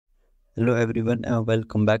Hello everyone and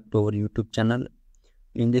welcome back to our YouTube channel.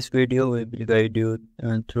 In this video, we will guide you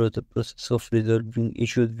through the process of resolving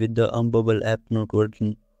issues with the Unbubble app not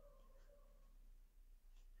working.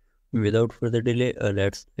 Without further delay,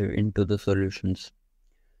 let's dive into the solutions.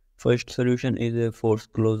 First solution is a force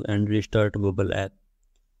close and restart Bubble app.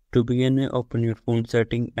 To begin, open your phone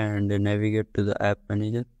setting and navigate to the app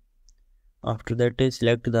manager. After that,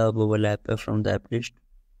 select the Bubble app from the app list.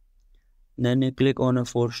 Then click on a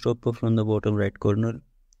force stop from the bottom right corner.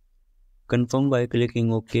 Confirm by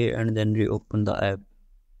clicking OK and then reopen the app.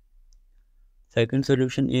 Second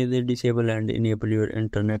solution is disable and enable your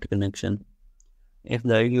internet connection. If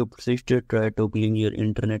the issue persists, try toggling your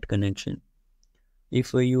internet connection.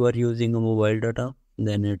 If you are using a mobile data,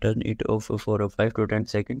 then turn it off for 5 to 10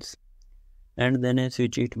 seconds and then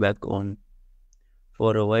switch it back on.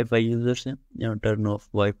 For Wi-Fi users, turn off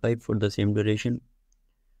Wi-Fi for the same duration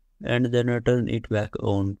and then turn it back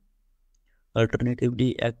on.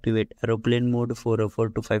 Alternatively, activate aeroplane mode for 4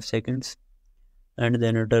 to 5 seconds and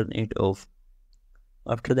then turn it off.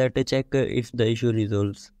 After that, check if the issue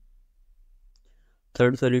resolves.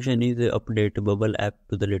 Third solution is update Bubble app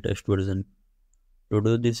to the latest version. To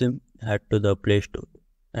do this, head to the Play Store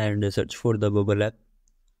and search for the Bubble app.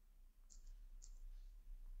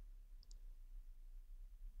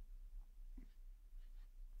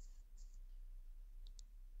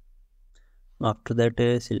 After that,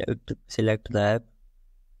 select the app.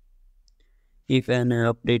 If an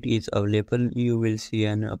update is available, you will see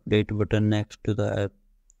an update button next to the app.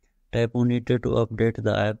 Tap on it to update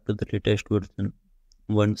the app to the latest version.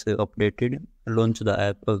 Once updated, launch the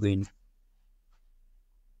app again.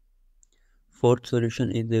 Fourth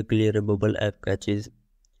solution is clear Bubble app caches.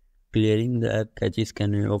 Clearing the app caches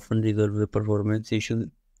can often resolve a performance issue.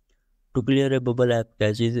 To clear a Bubble app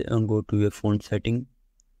caches, go to your phone setting,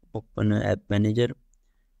 open App Manager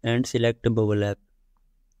and select Bubble app.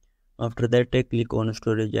 After that, click on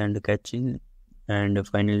Storage and Caches and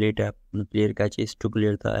finally tap on Clear Caches to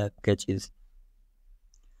clear the app caches.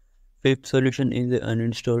 Fifth solution is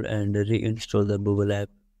uninstall and reinstall the Bubble app.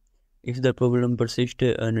 If the problem persists,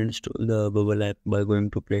 uninstall the Bubble app by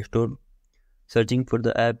going to Play Store, searching for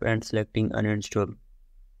the app and selecting uninstall.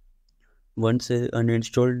 Once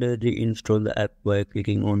uninstalled, reinstall the app by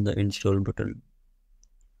clicking on the install button.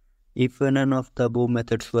 If none of the above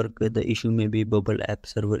methods work, the issue may be Bubble app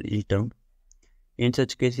server is down. In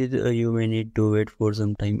such cases, you may need to wait for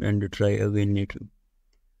some time and try again later.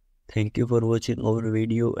 Thank you for watching our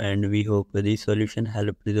video and we hope this solution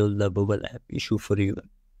helped resolve the Bubble app issue for you.